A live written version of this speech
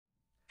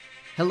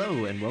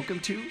Hello and welcome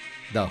to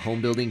The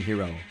Home Building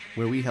Hero,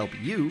 where we help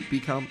you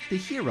become the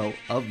hero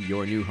of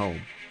your new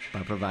home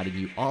by providing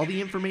you all the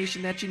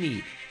information that you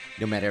need.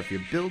 No matter if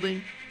you're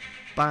building,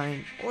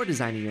 buying, or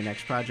designing your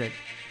next project,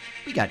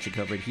 we got you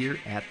covered here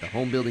at The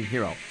Home Building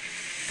Hero.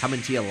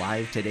 Coming to you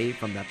live today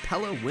from the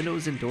Pella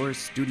Windows and Doors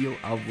studio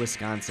of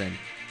Wisconsin.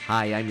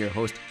 Hi, I'm your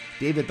host,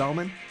 David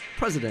Bellman,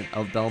 president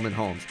of Bellman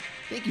Homes.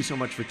 Thank you so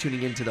much for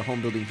tuning in to The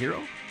Home Building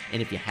Hero.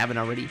 And if you haven't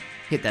already,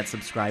 hit that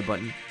subscribe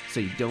button so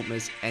you don't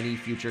miss any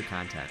future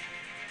content.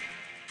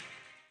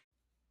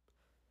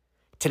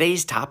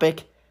 Today's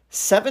topic,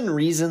 7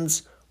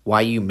 reasons why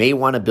you may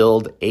want to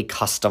build a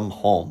custom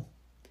home.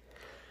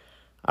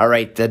 All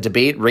right, the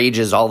debate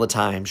rages all the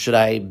time. Should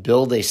I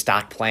build a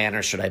stock plan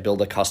or should I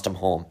build a custom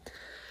home?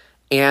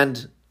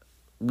 And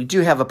we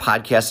do have a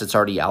podcast that's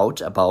already out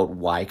about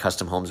why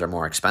custom homes are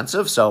more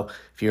expensive. So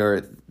if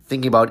you're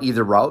thinking about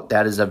either route,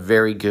 that is a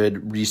very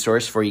good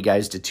resource for you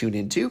guys to tune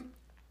into.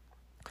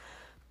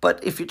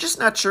 But if you're just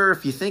not sure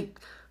if you think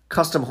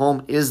custom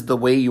home is the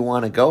way you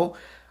want to go,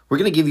 we're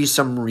going to give you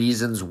some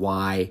reasons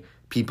why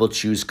people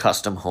choose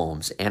custom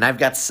homes. And I've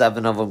got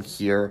 7 of them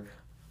here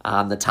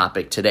on the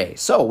topic today.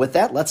 So with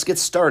that, let's get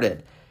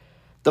started.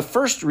 The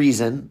first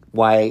reason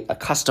why a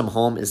custom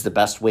home is the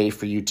best way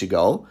for you to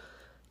go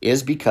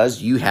is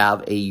because you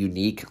have a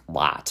unique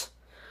lot.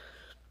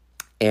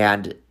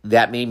 And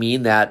that may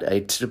mean that a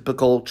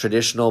typical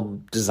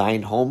traditional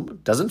designed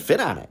home doesn't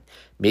fit on it.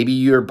 Maybe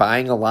you're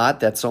buying a lot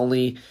that's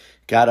only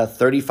got a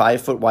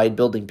 35-foot wide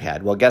building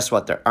pad. Well, guess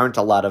what? There aren't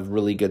a lot of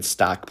really good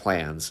stock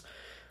plans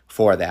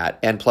for that.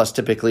 And plus,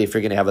 typically, if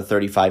you're going to have a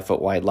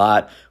 35-foot wide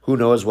lot, who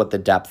knows what the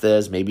depth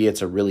is? Maybe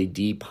it's a really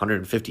deep,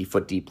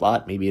 150-foot deep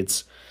lot. Maybe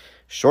it's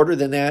shorter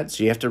than that.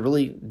 So you have to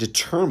really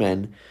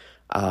determine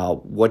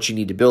what you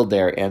need to build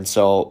there. And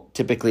so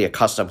typically a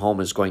custom home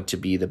is going to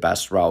be the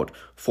best route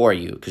for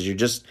you because you're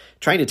just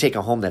trying to take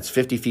a home that's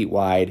 50 feet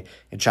wide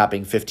and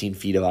chopping 15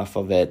 feet off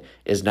of it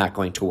is not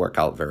going to work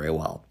out very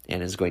well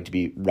and is going to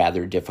be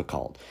rather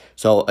difficult.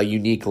 So a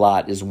unique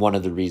lot is one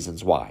of the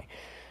reasons why.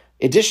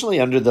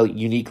 Additionally, under the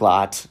unique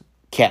lot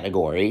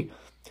category,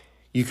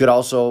 you could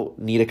also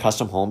need a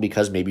custom home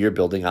because maybe you're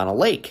building on a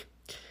lake.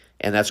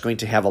 And that's going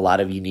to have a lot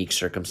of unique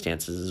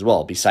circumstances as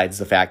well. Besides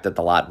the fact that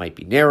the lot might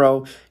be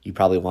narrow, you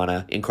probably want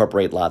to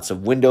incorporate lots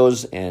of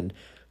windows and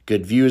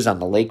good views on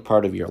the lake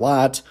part of your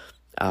lot.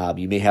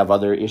 You may have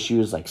other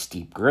issues like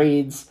steep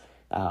grades.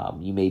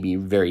 You may be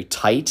very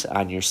tight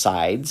on your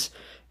sides.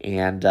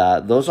 And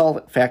those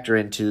all factor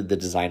into the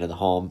design of the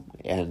home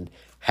and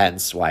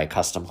hence why a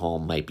custom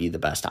home might be the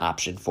best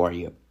option for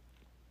you.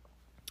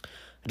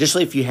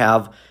 Additionally, if you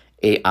have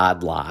an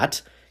odd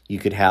lot, you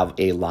could have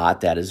a lot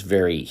that is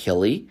very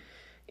hilly,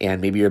 and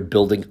maybe you're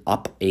building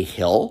up a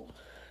hill.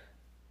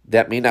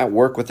 That may not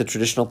work with a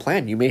traditional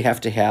plan. You may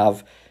have to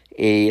have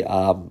a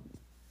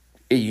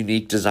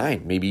unique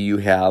design. Maybe you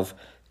have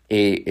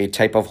a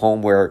type of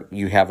home where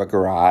you have a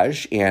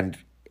garage, and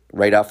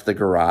right off the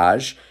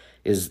garage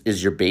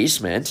is your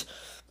basement,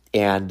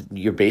 and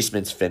your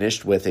basement's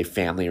finished with a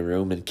family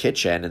room and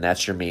kitchen, and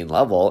that's your main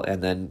level,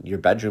 and then your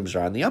bedrooms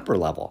are on the upper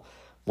level.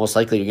 Most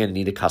likely you're going to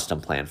need a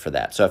custom plan for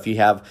that. So if you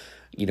have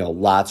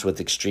lots with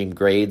extreme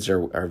grades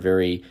or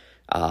very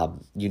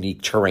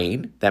unique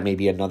terrain, that may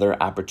be another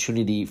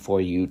opportunity for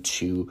you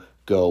to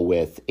go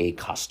with a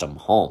custom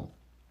home.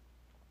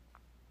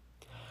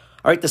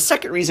 All right, the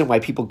second reason why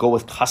people go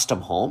with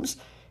custom homes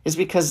is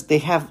because they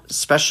have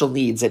special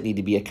needs that need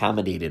to be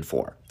accommodated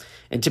for.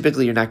 And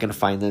typically you're not going to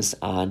find this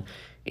on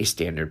a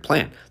standard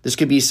plan. This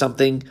could be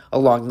something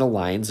along the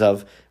lines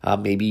of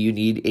maybe you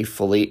need a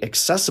fully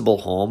accessible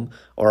home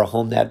or a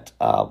home that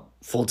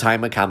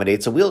full-time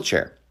accommodates a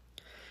wheelchair.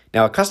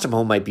 Now, a custom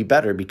home might be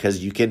better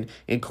because you can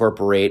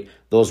incorporate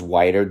those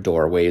wider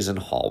doorways and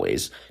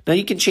hallways. Now,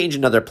 you can change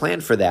another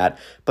plan for that,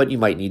 but you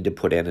might need to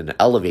put in an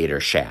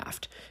elevator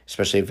shaft,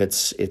 especially if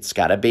it's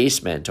got a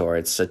basement or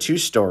it's a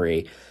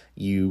 2-story.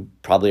 You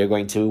probably are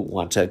going to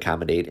want to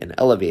accommodate an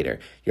elevator.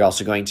 You're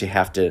also going to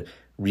have to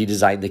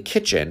redesign the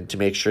kitchen to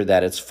make sure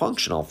that it's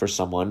functional for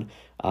someone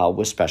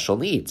with special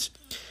needs.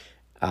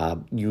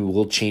 You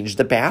will change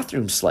the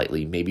bathroom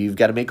slightly. Maybe you've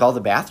got to make all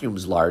the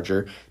bathrooms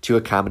larger to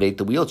accommodate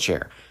the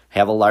wheelchair.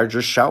 Have a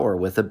larger shower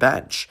with a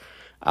bench,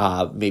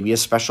 maybe a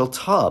special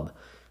tub.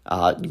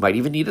 You might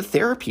even need a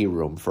therapy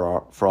room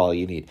for all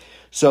you need.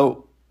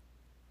 So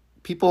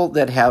people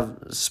that have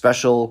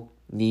special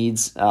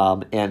needs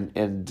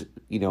and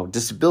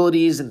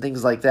disabilities and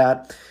things like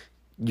that,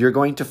 you're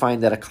going to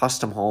find that a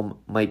custom home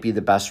might be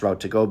the best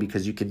route to go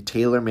because you can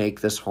tailor make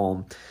this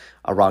home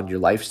around your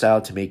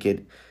lifestyle to make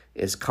it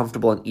as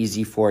comfortable and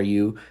easy for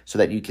you so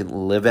that you can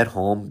live at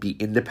home, be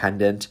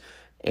independent,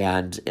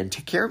 and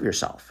take care of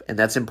yourself. And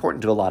that's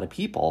important to a lot of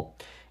people.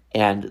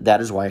 And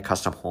that is why a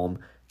custom home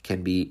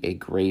can be a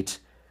great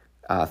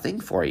thing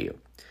for you.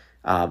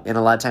 And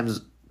a lot of times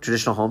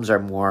traditional homes are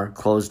more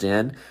closed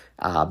in.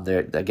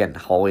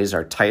 Hallways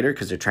are tighter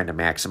because they're trying to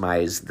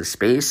maximize the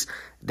space.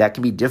 That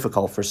can be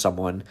difficult for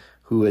someone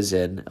who is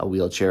in a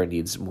wheelchair and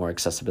needs more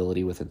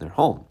accessibility within their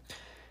home.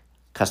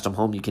 Custom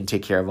home, you can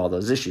take care of all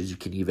those issues. You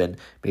can even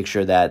make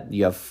sure that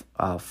you have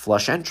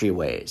flush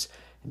entryways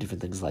and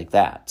different things like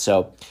that.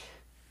 So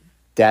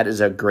that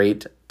is a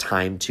great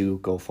time to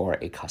go for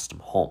a custom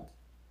home.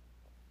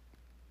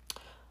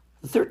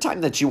 The third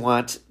time that you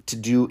want to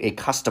do a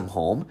custom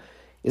home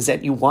is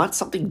that you want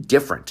something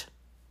different.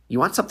 You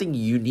want something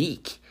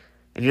unique,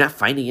 and you're not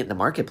finding it in the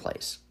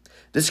marketplace.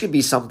 This could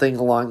be something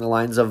along the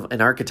lines of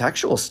an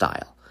architectural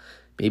style.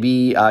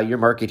 Maybe your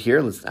market here,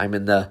 I'm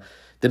in the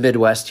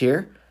Midwest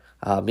here,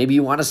 maybe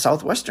you want a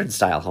Southwestern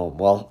style home.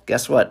 Well,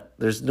 guess what?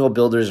 There's no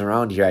builders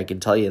around here, I can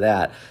tell you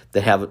that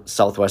have a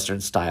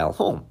Southwestern style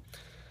home.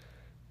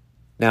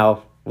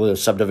 Now, will the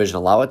subdivision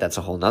allow it? That's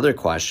a whole nother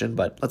question,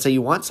 but let's say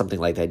you want something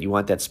like that. You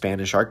want that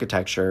Spanish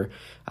architecture.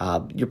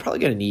 You're probably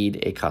going to need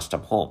a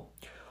custom home.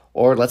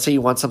 Or let's say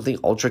you want something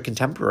ultra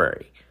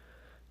contemporary.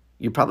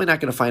 You're probably not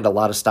going to find a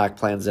lot of stock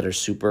plans that are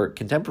super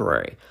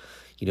contemporary.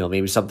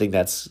 Maybe something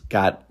that's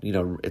got,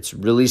 it's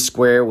really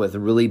square with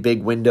really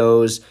big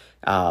windows,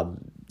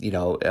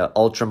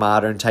 ultra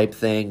modern type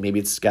thing. Maybe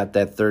it's got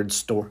that third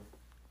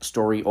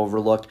story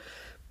overlook.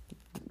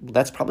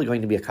 That's probably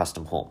going to be a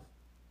custom home.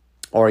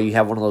 Or you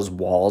have one of those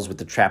walls with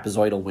the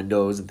trapezoidal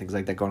windows and things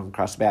like that going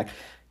across the back.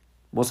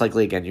 Most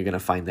likely, again, you're going to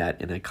find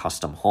that in a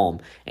custom home,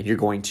 and you're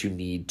going to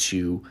need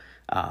to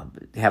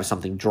have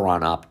something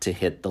drawn up to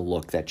hit the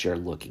look that you're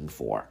looking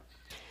for.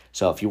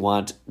 So if you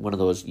want one of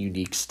those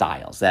unique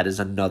styles, that is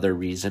another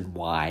reason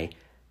why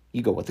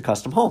you go with a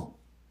custom home.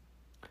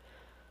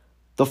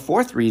 The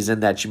fourth reason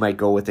that you might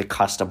go with a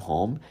custom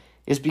home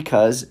is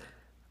because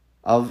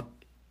of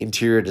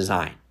interior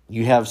design.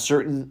 You have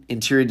certain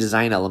interior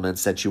design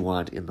elements that you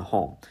want in the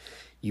home.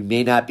 You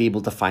may not be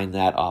able to find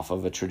that off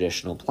of a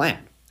traditional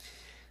plan.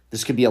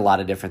 This could be a lot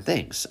of different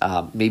things.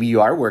 Maybe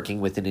you are working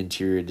with an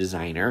interior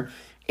designer,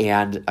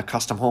 and a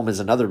custom home is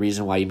another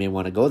reason why you may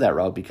want to go that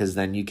route, because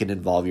then you can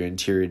involve your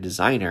interior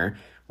designer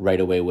right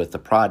away with the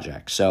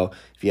project. So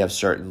if you have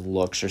certain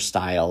looks or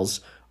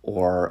styles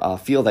or a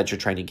feel that you're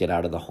trying to get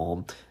out of the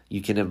home,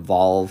 you can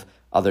involve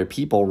other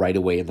people right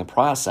away in the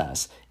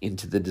process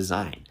into the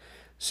design.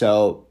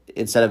 So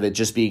instead of it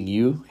just being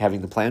you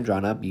having the plan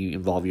drawn up, you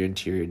involve your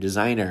interior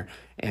designer,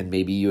 and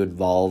maybe you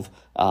involve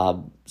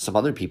some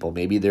other people.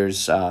 Maybe there's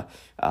some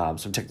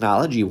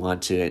technology you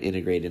want to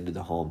integrate into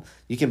the home.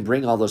 You can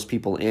bring all those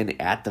people in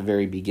at the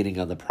very beginning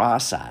of the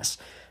process.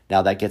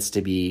 Now that gets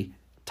to be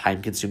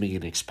time-consuming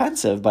and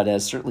expensive, but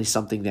it's certainly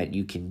something that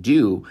you can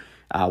do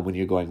when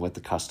you're going with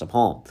the custom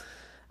home.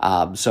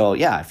 So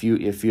yeah, if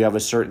you have a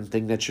certain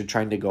thing that you're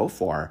trying to go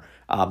for,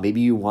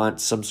 maybe you want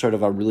some sort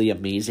of a really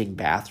amazing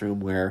bathroom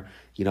where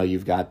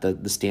you've got the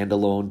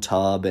standalone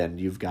tub and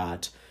you've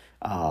got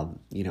a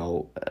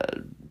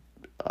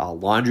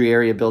laundry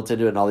area built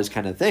into it and all these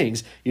kind of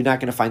things. You're not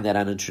going to find that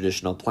on a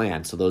traditional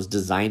plan. So those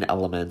design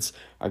elements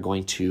are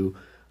going to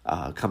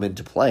come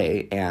into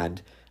play,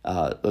 and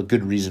a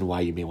good reason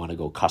why you may want to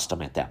go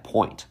custom at that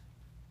point.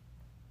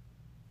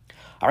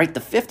 All right,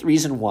 the fifth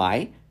reason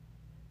why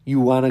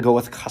you want to go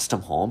with a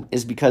custom home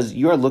is because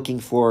you are looking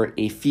for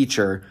a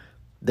feature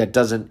that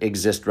doesn't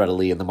exist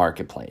readily in the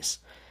marketplace.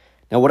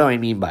 Now, what do I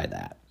mean by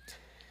that?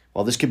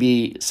 Well, this could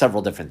be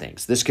several different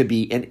things. This could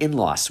be an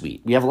in-law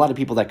suite. We have a lot of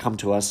people that come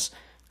to us,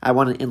 I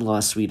want an in-law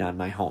suite on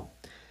my home.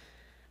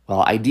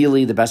 Well,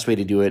 ideally, the best way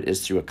to do it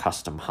is through a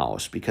custom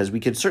house, because we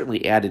can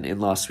certainly add an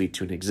in-law suite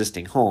to an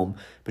existing home,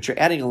 but you're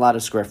adding a lot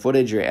of square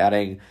footage. You're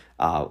adding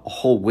a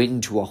whole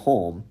wing to a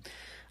home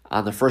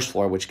on the first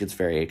floor, which gets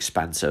very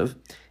expensive,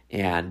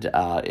 and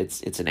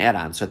it's an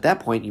add-on. So at that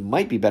point, you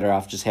might be better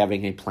off just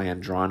having a plan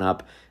drawn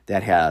up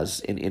that has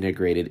an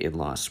integrated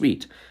in-law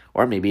suite.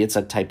 Or maybe it's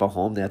a type of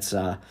home that's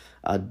a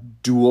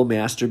dual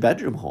master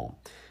bedroom home.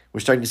 We're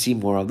starting to see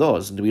more of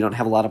those, and we don't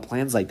have a lot of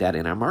plans like that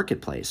in our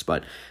marketplace,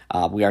 but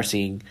we are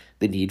seeing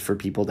the need for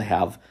people to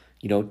have,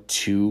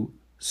 two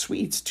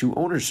suites, two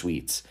owner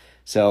suites.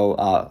 So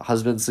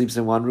husband sleeps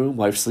in one room,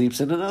 wife sleeps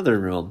in another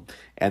room,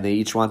 and they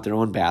each want their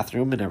own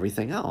bathroom and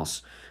everything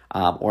else.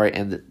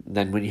 And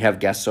then when you have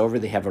guests over,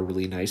 they have a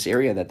really nice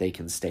area that they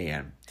can stay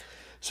in.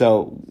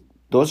 So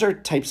those are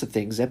types of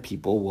things that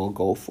people will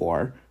go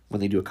for when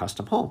they do a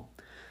custom home.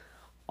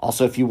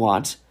 Also, if you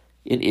want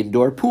an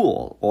indoor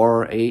pool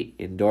or a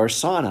indoor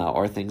sauna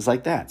or things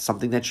like that,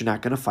 something that you're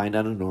not going to find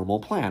on a normal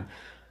plan,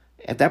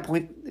 at that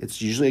point,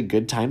 it's usually a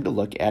good time to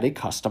look at a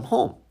custom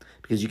home,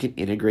 because you can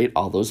integrate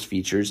all those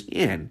features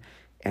in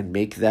and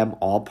make them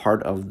all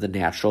part of the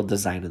natural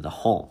design of the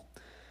home,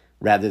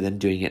 rather than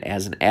doing it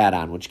as an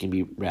add-on, which can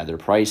be rather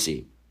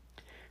pricey.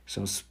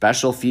 So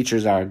special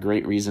features are a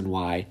great reason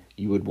why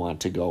you would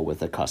want to go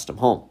with a custom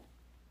home.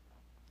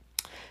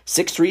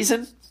 Sixth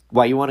reason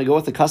why you want to go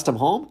with a custom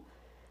home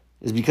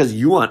is because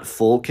you want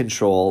full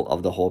control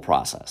of the whole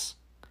process,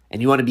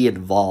 and you want to be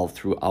involved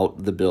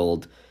throughout the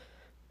build.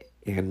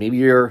 And maybe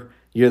you're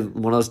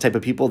one of those type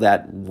of people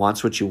that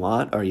wants what you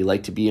want, or you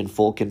like to be in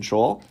full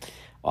control,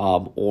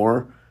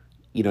 or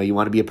you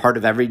want to be a part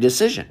of every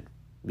decision.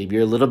 Maybe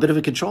you're a little bit of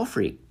a control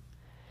freak.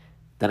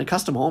 Then a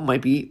custom home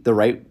might be the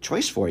right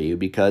choice for you,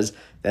 because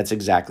that's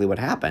exactly what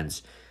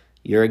happens.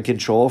 You're in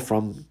control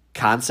from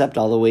concept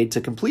all the way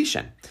to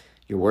completion.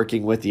 You're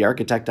working with the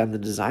architect on the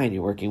design.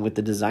 You're working with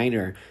the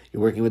designer.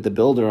 You're working with the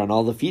builder on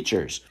all the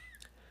features.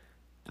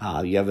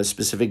 You have a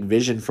specific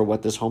vision for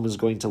what this home is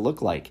going to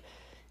look like.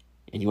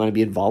 And you want to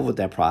be involved with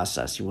that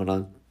process. You want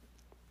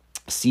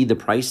to see the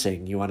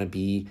pricing. You want to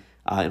be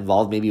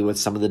involved maybe with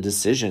some of the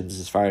decisions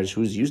as far as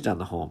who's used on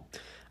the home.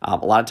 A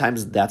lot of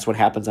times that's what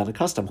happens on a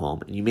custom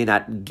home. And you may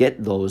not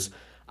get those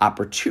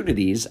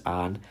opportunities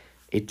on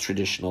a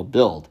traditional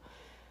build.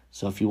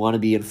 So if you want to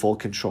be in full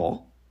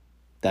control,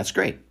 that's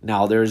great.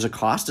 Now, there's a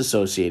cost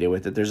associated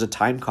with it. There's a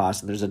time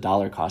cost and there's a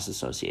dollar cost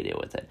associated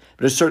with it.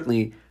 But it's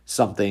certainly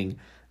something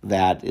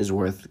that is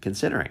worth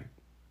considering.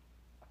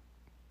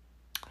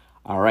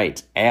 All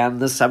right. And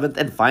the seventh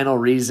and final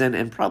reason,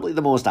 and probably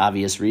the most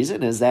obvious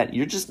reason, is that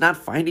you're just not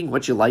finding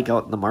what you like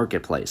out in the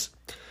marketplace.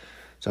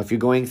 So if you're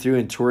going through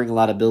and touring a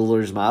lot of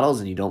builders' models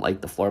and you don't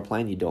like the floor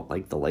plan, you don't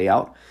like the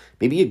layout,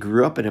 maybe you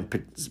grew up in a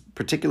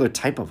particular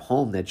type of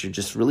home that you're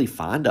just really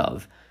fond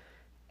of,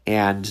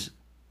 and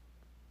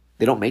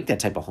they don't make that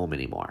type of home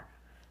anymore.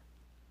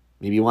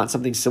 Maybe you want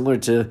something similar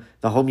to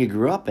the home you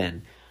grew up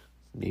in.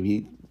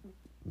 Maybe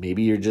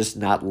you're just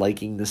not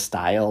liking the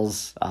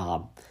styles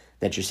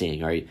that you're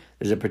seeing. Or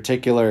there's a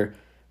particular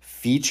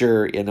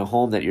feature in a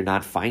home that you're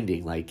not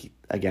finding. Like,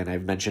 again,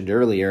 I've mentioned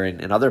earlier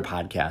in other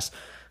podcasts,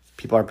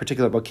 people are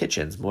particular about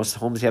kitchens. Most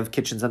homes have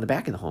kitchens on the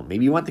back of the home.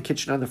 Maybe you want the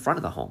kitchen on the front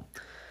of the home.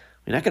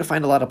 You're not going to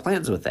find a lot of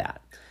plans with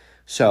that.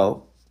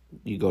 So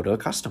you go to a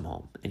custom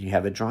home and you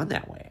have it drawn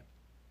that way.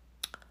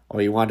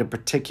 Or you want a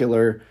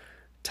particular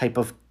type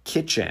of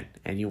kitchen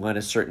and you want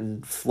a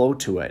certain flow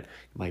to it.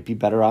 You might be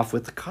better off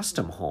with a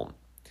custom home.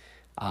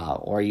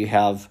 Or you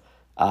have,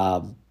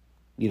 a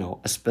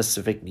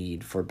specific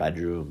need for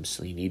bedrooms.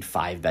 So you need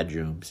 5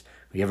 bedrooms.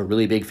 If you have a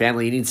really big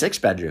family, you need 6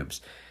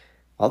 bedrooms.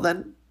 Well,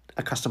 then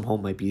a custom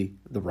home might be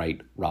the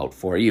right route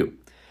for you.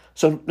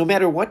 So no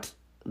matter what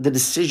the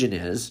decision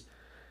is,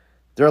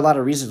 there are a lot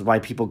of reasons why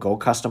people go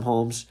custom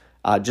homes.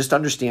 Just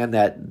understand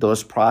that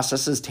those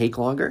processes take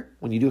longer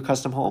when you do a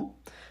custom home.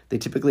 They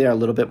typically are a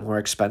little bit more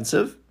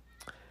expensive,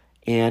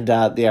 and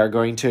they are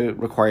going to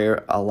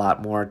require a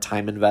lot more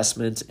time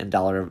investment and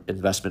dollar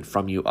investment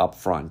from you up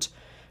front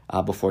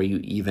before you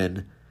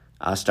even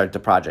start the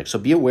project. So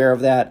be aware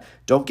of that.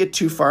 Don't get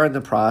too far in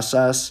the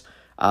process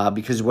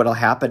because what will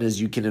happen is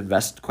you can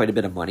invest quite a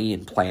bit of money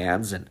in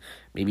plans and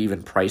maybe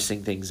even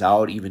pricing things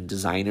out, even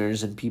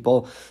designers and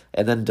people,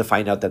 and then to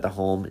find out that the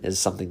home is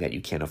something that you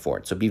can't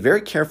afford. So be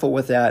very careful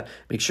with that.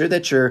 Make sure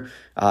that you're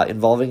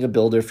involving a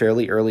builder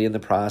fairly early in the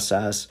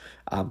process,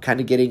 kind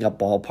of getting a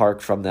ballpark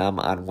from them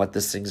on what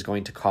this thing's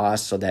going to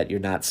cost so that you're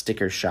not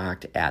sticker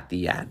shocked at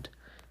the end.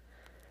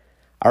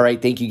 All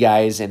right, thank you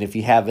guys. And if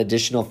you have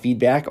additional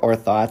feedback or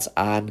thoughts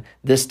on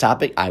this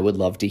topic, I would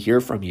love to hear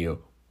from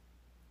you.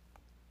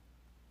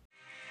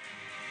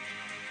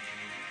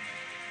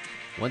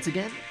 Once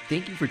again,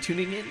 thank you for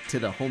tuning in to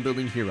the Home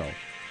Building Hero,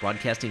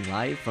 broadcasting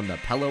live from the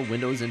Pella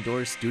Windows and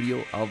Doors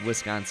studio of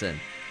Wisconsin.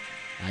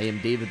 I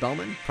am David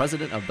Bellman,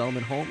 president of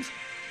Bellman Homes.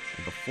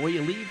 And before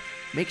you leave,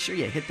 make sure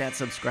you hit that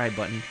subscribe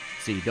button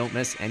so you don't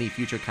miss any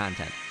future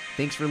content.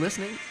 Thanks for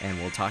listening, and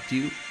we'll talk to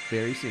you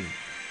very soon.